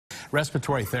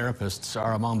Respiratory therapists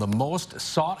are among the most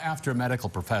sought-after medical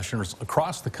professionals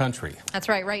across the country. That's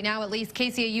right. Right now, at least,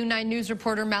 KCAU-9 News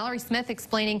reporter Mallory Smith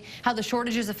explaining how the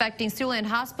shortage is affecting Siouxland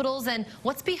hospitals and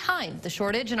what's behind the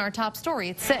shortage in our top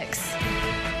story at 6.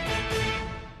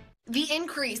 The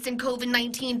increase in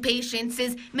COVID-19 patients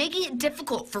is making it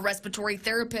difficult for respiratory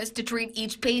therapists to treat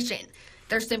each patient.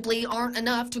 There simply aren't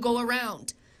enough to go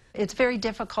around. It's very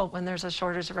difficult when there's a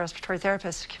shortage of respiratory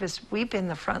therapists because we've been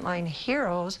the frontline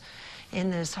heroes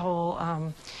in this whole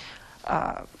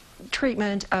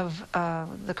treatment of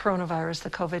the coronavirus, the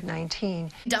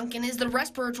COVID-19. Duncan is the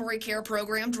respiratory care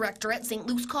program director at St.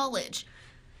 Luke's College.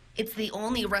 It's the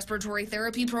only respiratory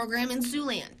therapy program in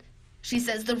Siouxland. She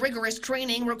says the rigorous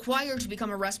training required to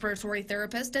become a respiratory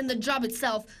therapist and the job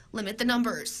itself limit the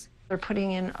numbers. They're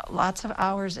putting in lots of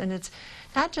hours, and it's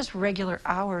not just regular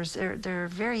hours. They're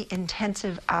very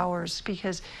intensive hours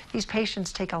because these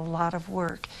patients take a lot of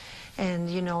work. And,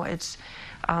 you know, it's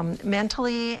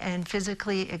mentally and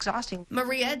physically exhausting.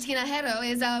 Maria Tinajero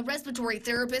is a respiratory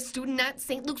therapist student at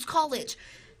St. Luke's College.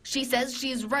 She says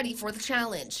she is ready for the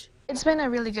challenge. It's been a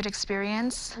really good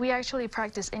experience. We actually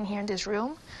practice in here in this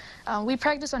room. We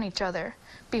practice on each other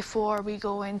before we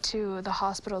go into the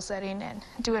hospital setting and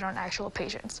do it on actual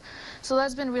patients. So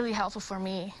that's been really helpful for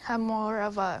me. I'm more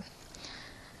of a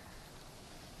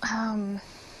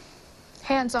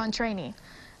hands-on training.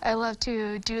 I love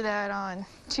to do that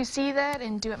to see that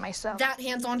and do it myself. That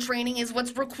hands-on training is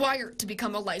what's required to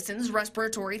become a licensed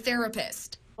respiratory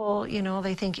therapist. Well, you know,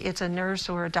 they think it's a nurse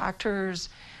or a doctor's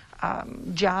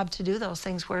job to do those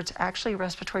things, where it's actually a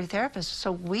respiratory therapist.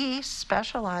 So we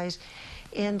specialize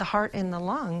in the heart and the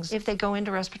lungs. If they go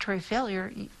into respiratory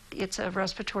failure, it's a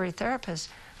respiratory therapist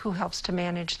who helps to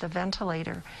manage the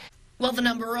ventilator. While the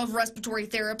number of respiratory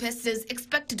therapists is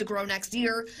expected to grow next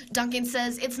year, Duncan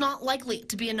says it's not likely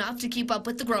to be enough to keep up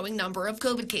with the growing number of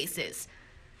COVID cases.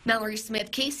 Mallory Smith,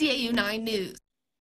 KCAU-9 News.